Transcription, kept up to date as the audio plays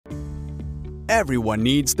Everyone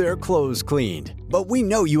needs their clothes cleaned, but we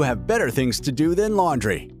know you have better things to do than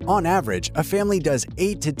laundry. On average, a family does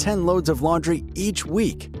 8 to 10 loads of laundry each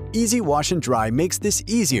week. Easy Wash and Dry makes this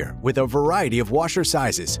easier with a variety of washer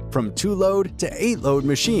sizes, from 2-load to 8-load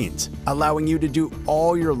machines, allowing you to do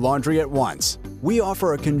all your laundry at once. We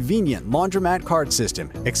offer a convenient laundromat card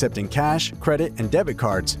system, accepting cash, credit, and debit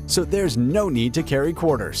cards, so there's no need to carry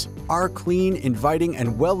quarters. Our clean, inviting,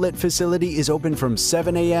 and well-lit facility is open from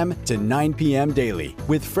 7 a.m. to 9 p.m. daily,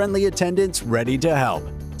 with friendly attendants ready to help.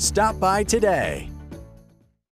 Stop by today.